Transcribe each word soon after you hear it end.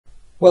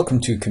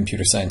Welcome to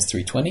Computer Science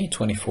 320,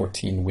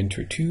 2014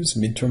 Winter 2's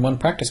Midterm 1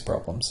 practice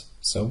problems.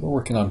 So we're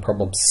working on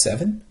problem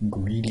 7,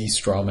 Greedy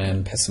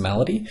Strawman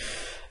Pessimality,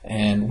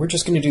 and we're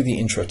just going to do the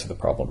intro to the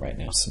problem right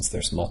now since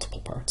there's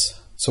multiple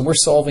parts. So we're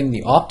solving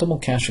the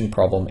optimal caching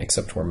problem,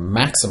 except we're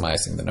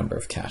maximizing the number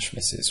of cache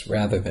misses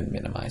rather than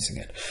minimizing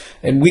it.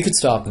 And we could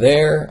stop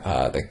there.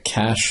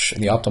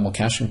 The optimal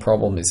caching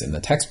problem is in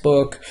the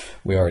textbook.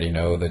 We already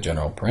know the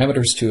general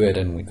parameters to it,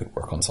 and we could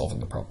work on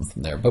solving the problem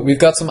from there. But we've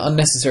got some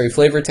unnecessary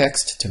flavor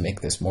text to make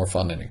this more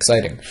fun and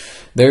exciting.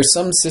 There's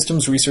some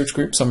systems research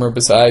group somewhere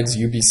besides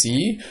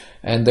UBC,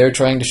 and they're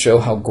trying to show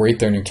how great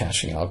their new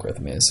caching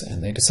algorithm is,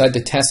 and they decide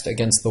to test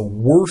against the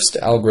worst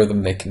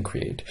algorithm they can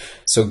create.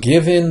 So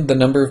given the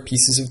number of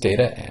pieces of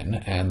data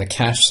n and the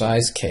cache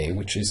size k,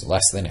 which is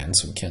less than n,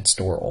 so we can't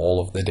store all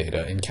of the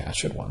data in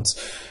cache at once,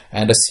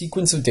 and a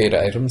sequence of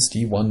data items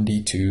d1,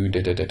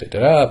 d2,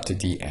 up to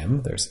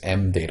dm, there's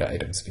m data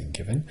items being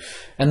given,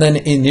 and then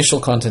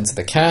initial contents of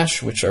the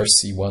cache, which are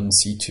c1,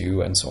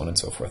 c2, and so on and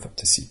so forth up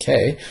to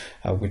ck,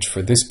 which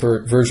for this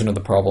version of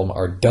the problem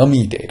are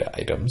dummy data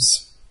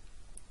items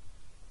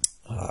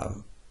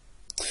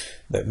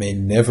that may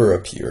never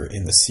appear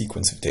in the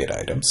sequence of data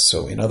items.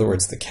 So in other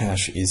words, the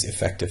cache is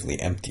effectively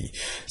empty.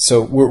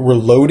 So we're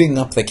loading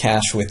up the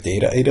cache with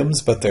data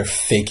items, but they're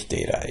fake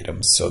data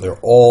items. So they're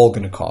all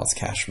going to cause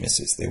cache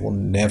misses. They will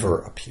never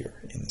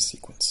appear in the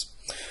sequence.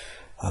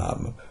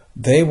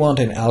 They want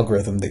an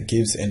algorithm that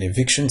gives an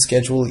eviction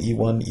schedule,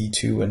 E1,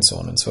 E2, and so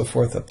on and so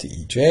forth, up to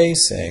EJ,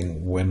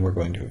 saying when we're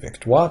going to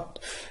evict what,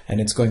 and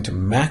it's going to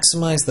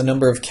maximize the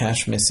number of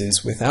cache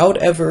misses without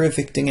ever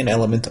evicting an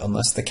element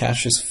unless the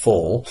cache is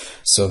full,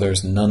 so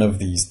there's none of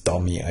these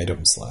dummy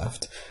items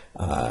left,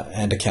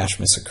 and a cache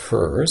miss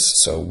occurs,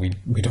 so we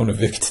don't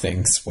evict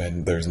things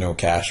when there's no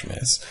cache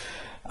miss.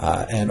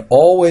 And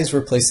always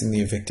replacing the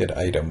evicted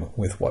item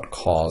with what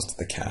caused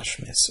the cache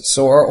miss.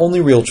 So our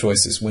only real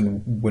choice is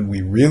when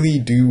we really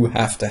do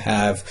have to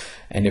have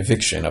an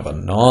eviction of a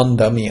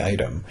non-dummy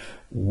item,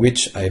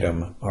 which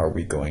item are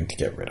we going to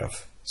get rid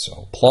of?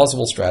 So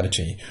plausible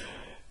strategy,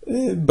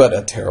 but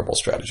a terrible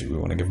strategy. We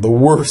want to give the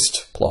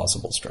worst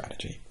plausible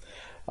strategy.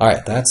 All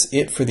right, that's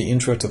it for the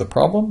intro to the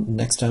problem.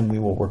 Next time we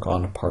will work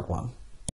on part 1.